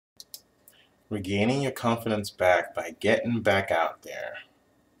regaining your confidence back by getting back out there.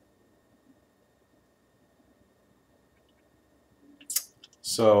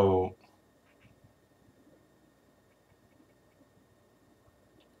 So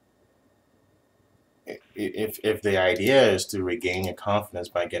if the idea is to regain your confidence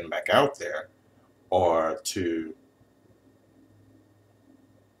by getting back out there, or to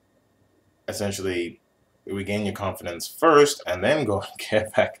essentially regain your confidence first and then go and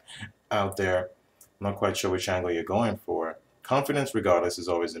get back out there, I'm not quite sure which angle you're going for. Confidence, regardless, is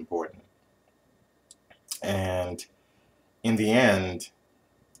always important. And in the end,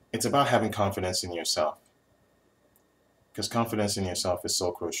 it's about having confidence in yourself, because confidence in yourself is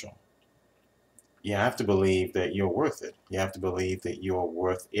so crucial. You have to believe that you're worth it. You have to believe that you're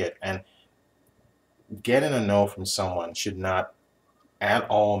worth it. And getting a no from someone should not at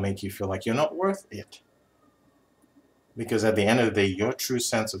all make you feel like you're not worth it. Because at the end of the day, your true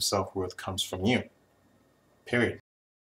sense of self-worth comes from you. Period.